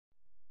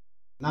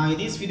Now in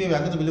this video we are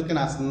going to be looking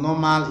at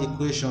normal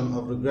equation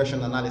of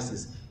regression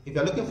analysis. If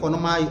you are looking for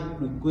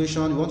normal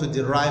equation, you want to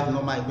derive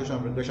normal equation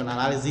of regression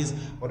analysis,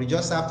 what you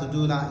just have to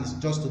do now is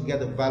just to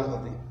get the value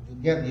of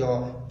get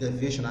your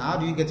deviation. How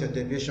do you get your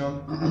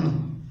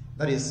deviation?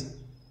 That is,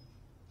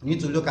 you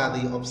need to look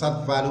at the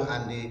observed value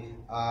and the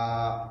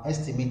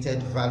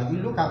estimated value.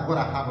 You look at what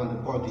I have on the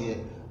board here.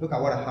 Look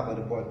at what I have on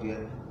the board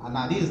here. And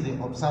now this is the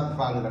observed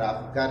value that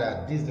I've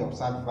gathered. This is the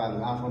observed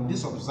value. And from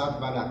this observed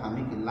value, I can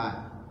make a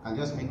line. I can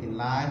just make a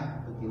line.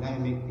 Okay, let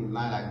me make a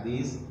line like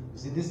this. You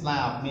see this line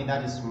I've made,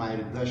 that is my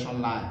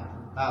regression line.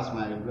 That's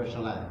my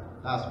regression line.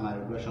 That's my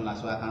regression line.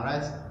 So I can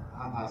write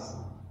as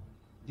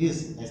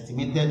this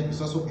estimated, it's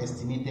also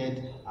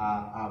estimated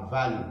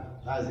value.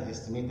 That is the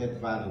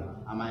estimated value.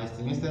 And my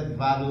estimated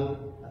value,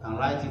 I can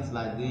write it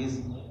like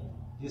this.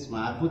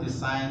 I put the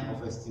sign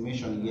of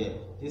estimation here.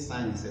 This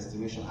sign is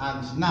estimation.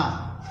 And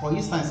now, for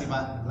instance, if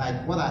I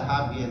like what I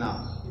have here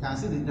now, you can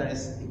see that there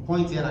is a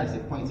point here, there is a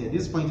point here.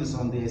 This point is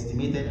on the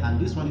estimated, and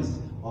this one is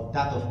of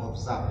that of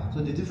observed.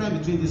 So the difference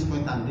between this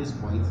point and this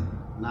point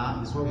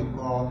now is what we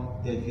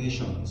call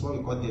deviation. It's what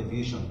we call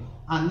deviation.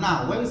 And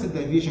now, when you say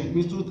deviation, it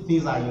means two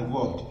things are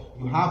involved.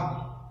 You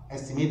have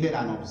estimated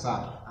and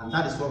observed, and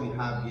that is what we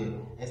have here.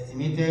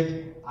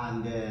 Estimated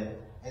and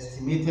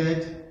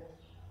estimated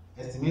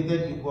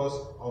equals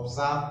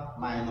observed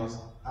minus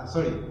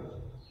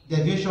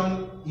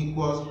deviation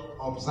equals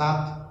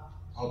observed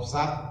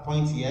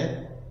point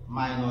here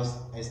minus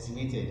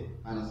estimated.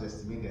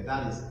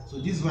 That is, so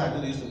this is what I'm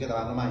going to use to get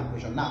our normal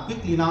equation. Now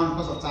quickly, now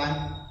because of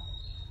time,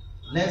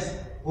 let's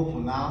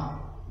open now.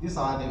 This is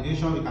our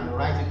deviation. We can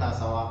write it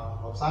as our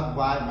observed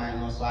y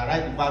minus, so I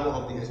write the value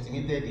of the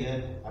estimated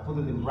here. I put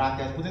it in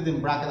brackets. Put it in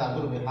brackets, I'm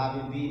going to be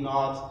having b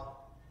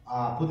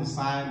naught, put the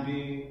sign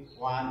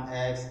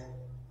b1x.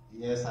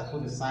 Yes, I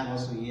put the sign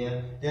also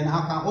here. Then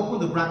I can open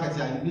the bracket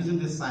here using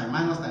this sign,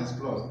 minus times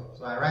plus.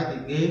 So I write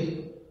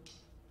again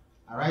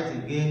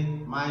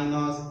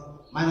minus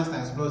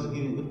times plus,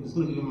 it's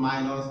going to give me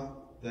minus.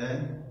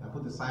 Then I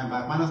put the sign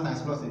back, minus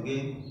times plus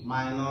again,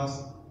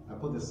 minus, I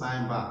put the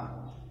sign back.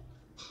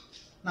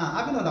 Now,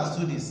 having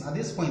understood this, at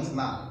this point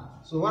now,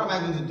 so what am I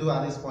going to do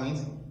at this point?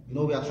 You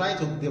know, we are trying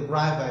to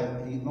derive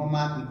a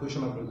normal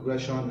equation of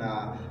regression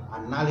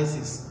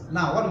analysis.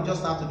 Now, what we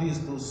just have to do is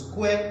to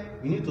square.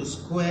 We need to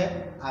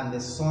square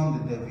and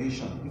sum the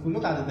deviation. If we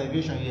look at the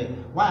deviation here,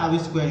 why are we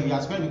squaring? We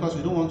are squaring because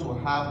we don't want to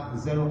have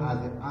 0 as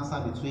the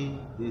answer between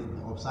the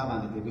observed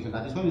and the deviation.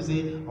 That is, when we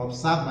say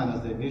observed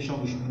minus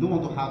deviation, we don't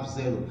want to have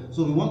 0.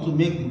 So we want to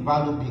make the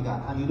value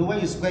bigger. And you know, when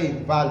you square a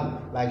value,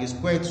 like you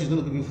square 2, it's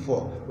going to give you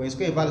 4. When you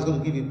square a value, it's going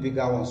to give you a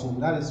bigger one. So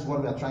that is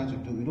what we are trying to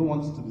do. We don't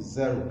want it to be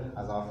 0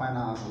 as our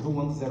final answer. We don't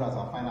want 0 as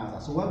our final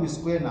answer. So when we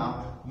square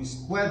now, we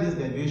square this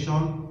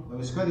deviation. When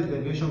we square this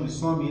deviation, we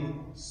sum it,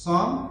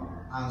 sum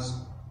and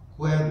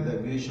square the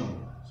deviation.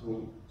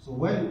 So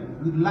when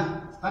we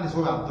that is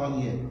what we have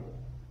done here.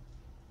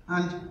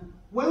 And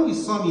when we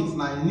sum it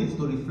now, it needs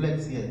to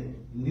reflect here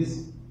in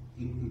this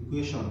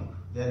equation.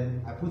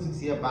 Then I put it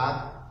here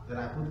back. Then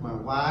I put my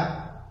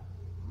y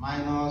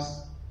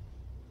minus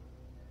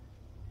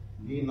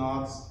b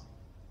naught.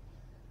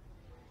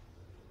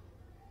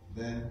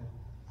 Then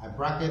I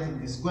bracket it.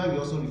 The square will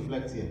also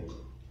reflect here.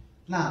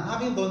 Now,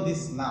 having done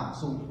this now,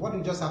 so what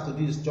you just have to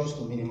do is just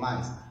to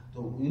minimize.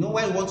 So, you know,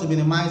 when you want to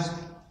minimize,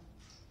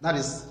 that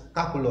is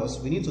calculus,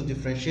 we need to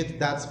differentiate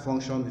that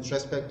function with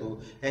respect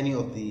to any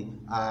of the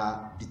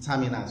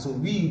determinants. So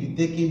we will be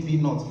taking b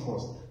naught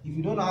first. If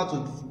you don't know how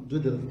to do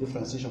the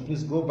differentiation,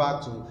 please go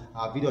back to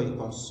our video. You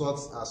consult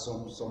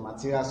some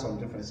materials on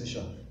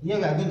differentiation. Here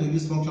we are going to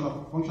use function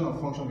of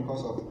function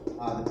because of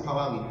the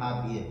power we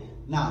have here.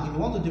 Now, if you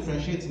want to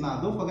differentiate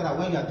now, don't forget that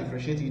when you are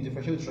differentiating, you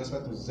differentiate with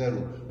respect to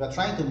 0. We are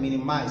trying to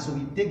minimize, so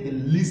we take the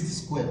least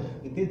square.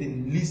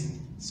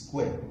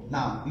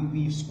 Now,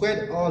 we've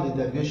squared all the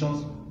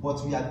deviations,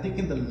 but we are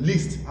taking the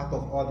least out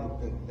of all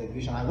the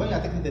deviations. And when you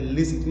are taking the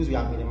least, it means we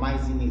are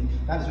minimizing it.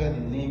 That is where the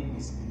name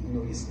is,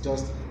 is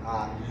just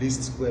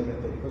least square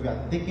method, because we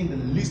are taking the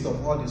least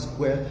of all the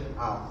square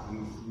we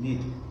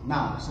need.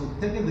 Now, so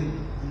taking the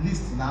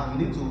least now,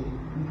 we need to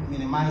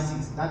minimize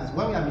it. That is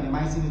when we are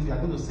minimizing it, we are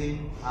going to say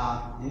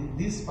in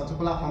this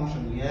particular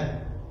function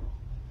here,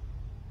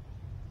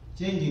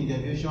 change in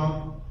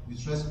deviation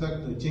with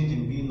respect to change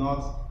in b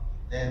naught,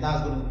 then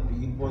that's going to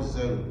be equal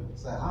 0.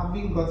 So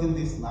having gotten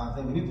this now,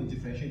 then we need to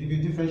differentiate. If you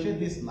differentiate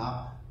this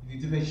now, if you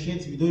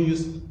differentiate, we don't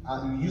use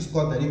you use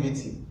called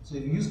derivative. So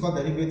if you use called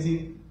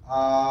derivative,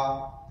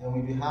 then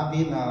we'll be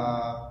having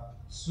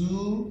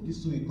 2,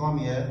 this 2 will come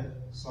here,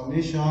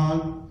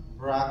 summation,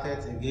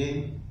 bracket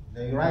again.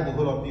 Then you write the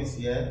whole of this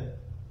here.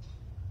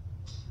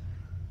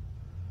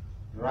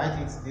 You write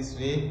it this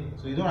way.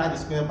 So you don't write the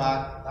square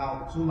back.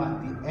 Now the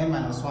n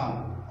minus 1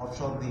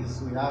 offshore this.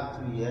 So we have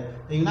 2 here.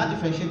 Then you now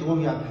differentiate the one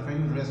we are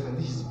differentiating with respect.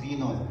 This is b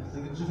naught. So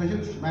if you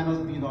differentiate minus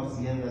b naught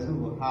here, we are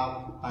going to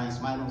have times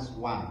minus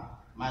 1.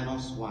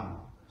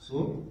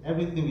 So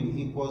everything will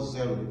equal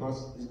 0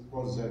 because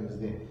equals 0 is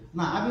there.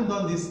 Now, having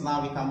done this,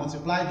 now we can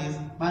multiply this.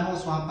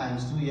 Minus 1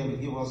 times 2 here will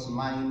give us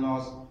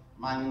minus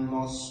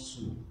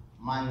 2.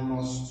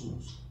 minus 2.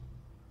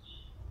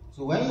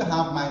 So when you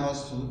have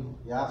minus 2,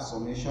 you have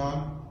summation,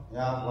 you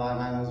have y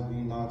minus b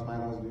naught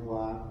minus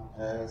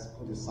b1 x,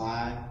 put the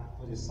sign,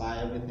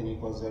 everything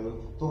equals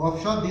 0. To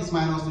offset this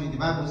minus 2, you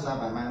divide both sides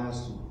by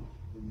minus 2.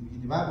 If you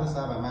divide both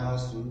sides by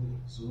minus 2,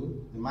 so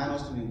the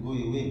minus 2 will go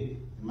away.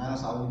 The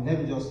minus,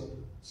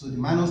 so the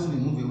minus 2 will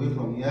move away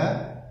from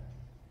here.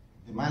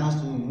 The minus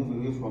 2 will move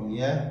away from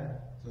here.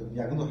 So we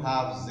are going to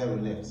have 0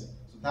 left.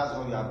 So that's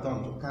what we have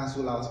done to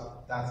cancel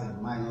out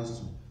that minus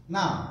 2.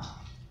 Now,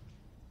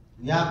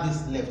 we have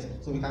this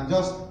left. So we can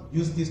just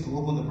use this to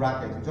open the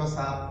bracket. We just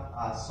have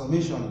a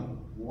summation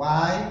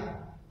y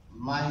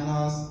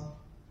minus,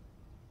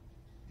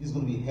 this is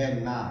going to be here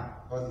now,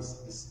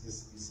 because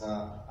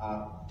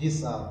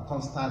this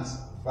constant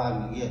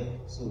value here.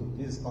 So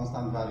this is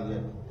constant value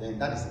here. Then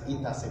that is the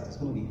intercept. It's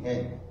going to be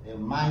here.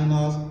 Then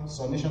minus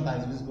summation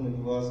times this is going to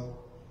give us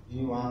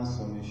b1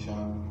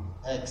 summation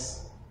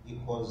x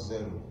equals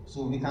 0.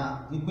 So we can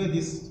equate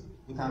this.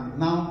 We can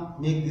now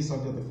make this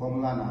subject the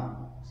formula now.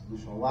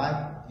 Solution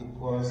y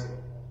equals,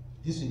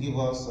 this will give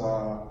us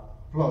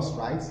plus,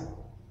 right?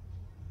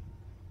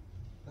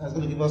 That's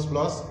going to give us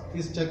plus.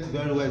 Please check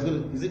very well.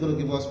 Is it going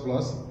to give us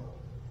plus?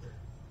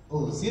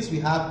 Oh, since we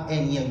have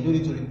n here, we don't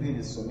need to repeat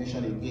the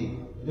summation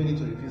again. We don't need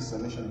to repeat the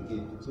summation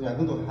again. So we are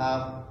going to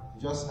have,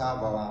 just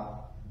have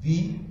our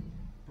b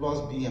plus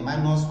b, and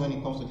minus when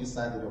it comes to this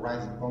side to the right,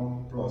 it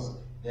becomes plus.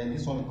 Then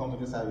this one will come to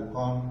this side, will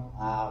become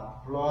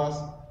plus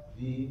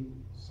b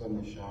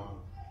summation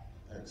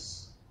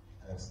x.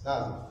 That's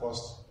the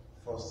first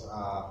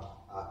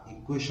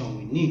equation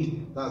we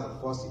need. That's the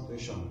first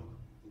equation,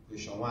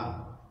 equation 1.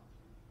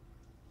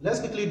 Let's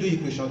quickly do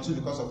equation 2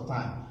 because of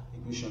time.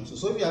 Equation 2.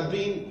 So if we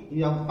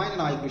are finding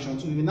our equation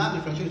 2, we will now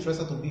differentiate with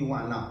respect to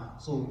b1 now.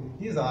 So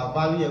this is our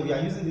value here. We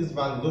are using this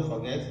value, don't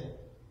forget.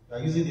 We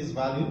are using this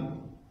value.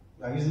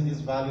 We are using this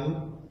value.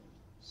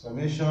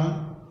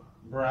 Summation,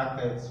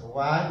 brackets,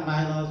 y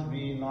minus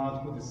b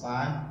naught, put the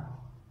sign.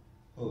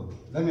 Oh,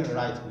 let me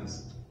write,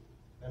 please.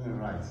 Let me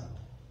write.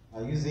 We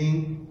are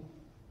using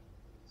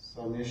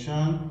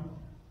summation,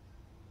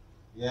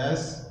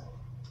 yes,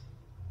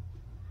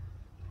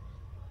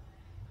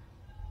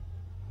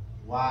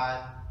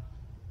 y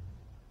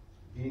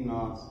b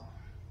naught,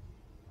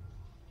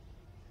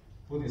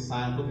 put the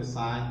sign,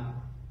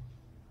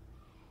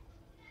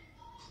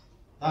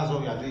 that's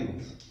what we are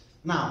doing.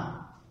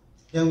 Now,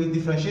 then we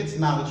differentiate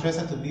now with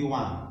respect to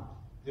b1.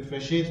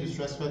 Differentiate with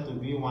respect to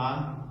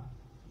b1,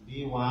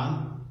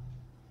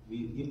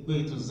 we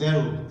equate to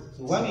 0.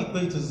 So when we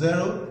equate to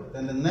 0,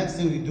 then the next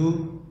thing we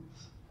do,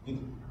 we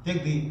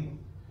take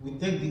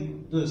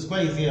the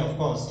square is here, of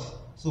course.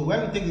 So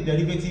when we take the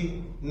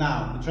derivative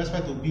now with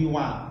respect to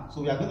b1,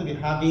 so we are going to be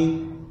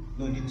having,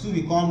 the 2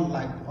 will come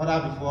like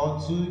other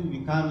before, 2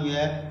 will come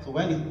here. So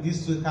when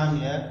these 2 come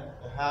here,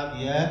 we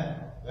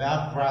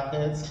have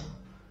brackets.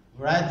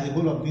 We write the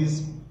whole of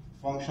this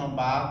function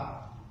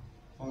back,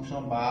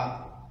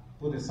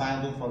 put the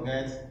sign, don't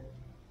forget.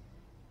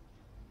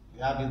 We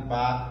have it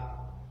back.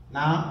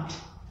 Now,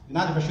 we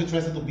now differentiate with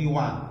respect to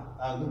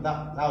b1.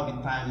 That will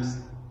be times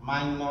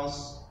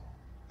minus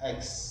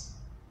x.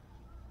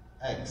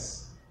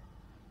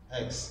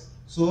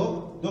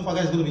 So don't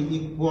forget it's going to be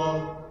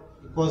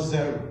equals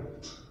 0.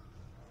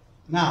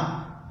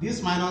 Now,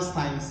 this minus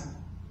times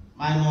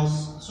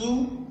minus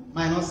 2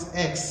 minus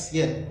x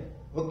here.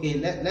 Okay,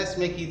 let's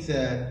make it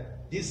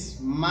this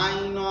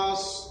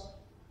minus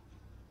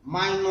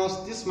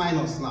this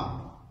minus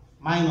now.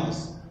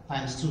 Minus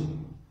times 2.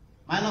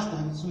 Minus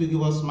times 2 will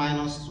give us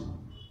minus 2.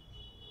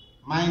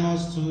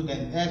 Minus 2,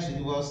 then x will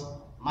give us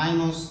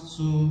minus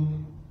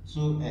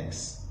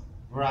 2x.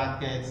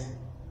 Bracket.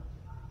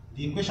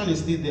 The equation is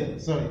still there,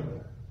 sorry.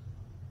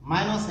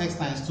 Minus x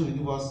times 2 will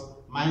give us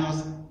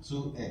minus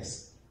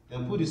 2x.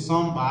 Then put the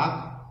sum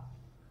back,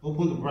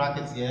 open the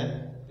bracket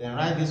here, then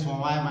write this one,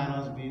 y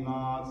minus b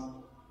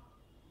naught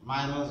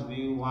minus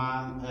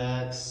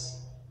b1x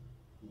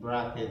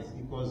bracket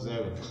equals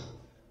 0.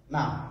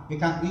 Now, we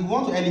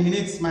want to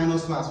eliminate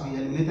minus 2 as we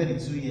eliminated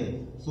the 2 here.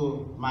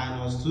 So,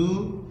 minus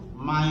 2,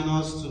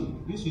 minus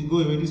 2. This will go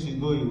away, this will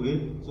go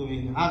away. So,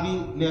 we're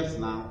having left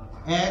now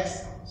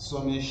x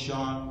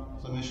summation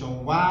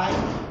y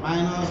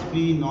minus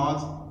b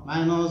naught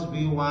minus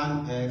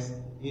b1x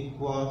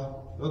equals,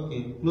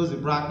 okay, close the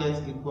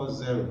bracket, equals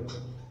 0.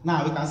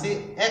 Now, we can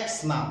say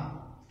x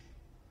now.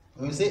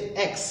 When we say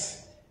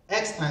x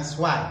times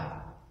y,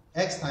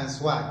 that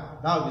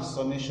will be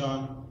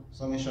summation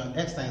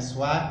x times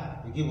y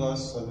will give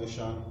us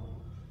summation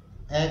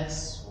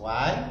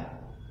xy.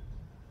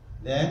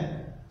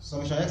 Then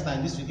summation x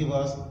times this will give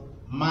us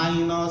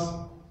minus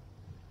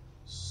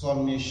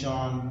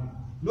summation.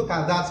 Look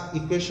at that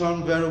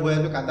equation very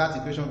well.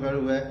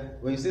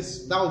 When you say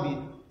that will be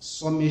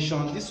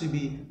summation, this will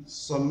be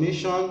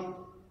summation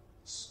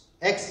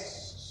x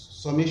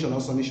summation or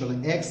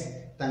summation x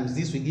times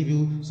this will give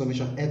you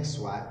summation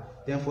xy.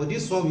 Then for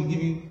this one we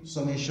give you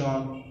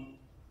summation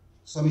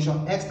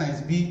x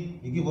times b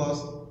will give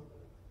us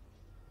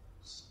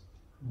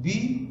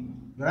b.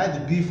 You write the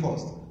b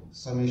first,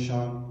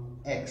 summation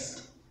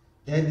x.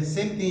 Then the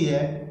same thing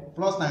here,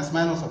 plus times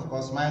minus, of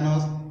course,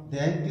 minus.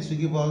 Then this will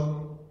give us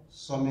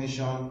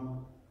summation,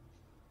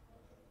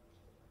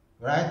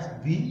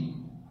 right? B.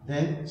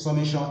 Then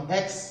summation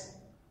x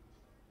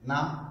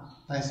now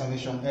times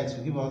summation x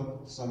will give us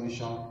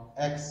summation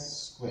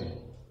x squared.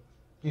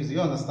 Please, do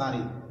you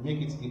understand it?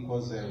 Make it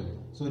equal 0.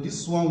 So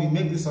this one, we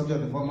make this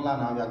subject of the formula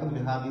now. We are going to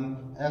be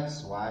having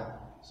xy.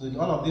 So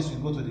all of this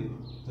will go to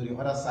the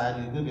other side.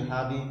 We're going to be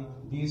having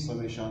b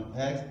summation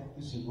x.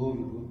 This will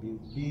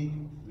be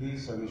b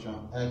summation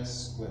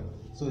x squared.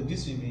 So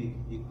this will be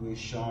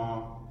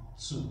equation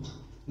 2.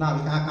 Now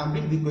we can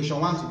complete the equation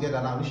 1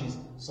 together now, which is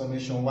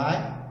summation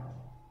y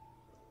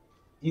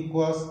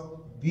equals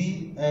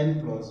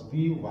bn plus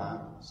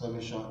b1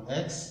 summation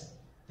x.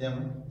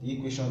 Then the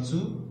equation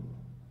 2,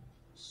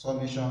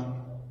 summation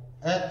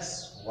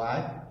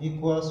xy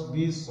equals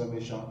b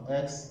summation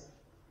x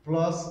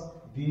plus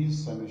b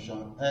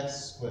summation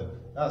x squared.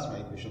 That's my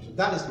equation. So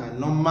that is my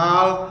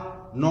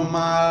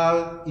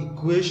normal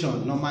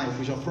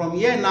equation. From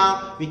here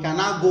now, we can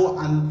now go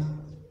and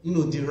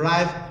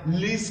derive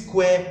least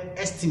square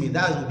estimate.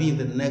 That will be in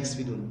the next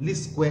video.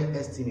 Least square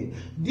estimate.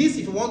 This,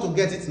 if you want to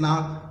get it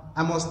now,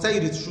 I must tell you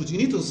the truth. You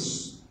need to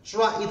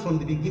try it from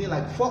the beginning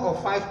like 4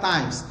 or 5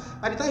 times.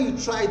 By the time you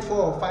try it 4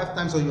 or 5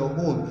 times on your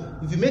own,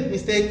 if you make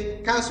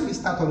mistake, cancel it,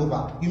 start all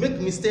over. You make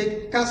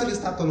mistake, cancel it,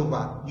 start all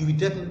over. You will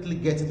definitely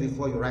get it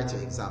before you write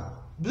your exam.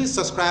 Please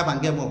subscribe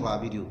and get more of our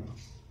video.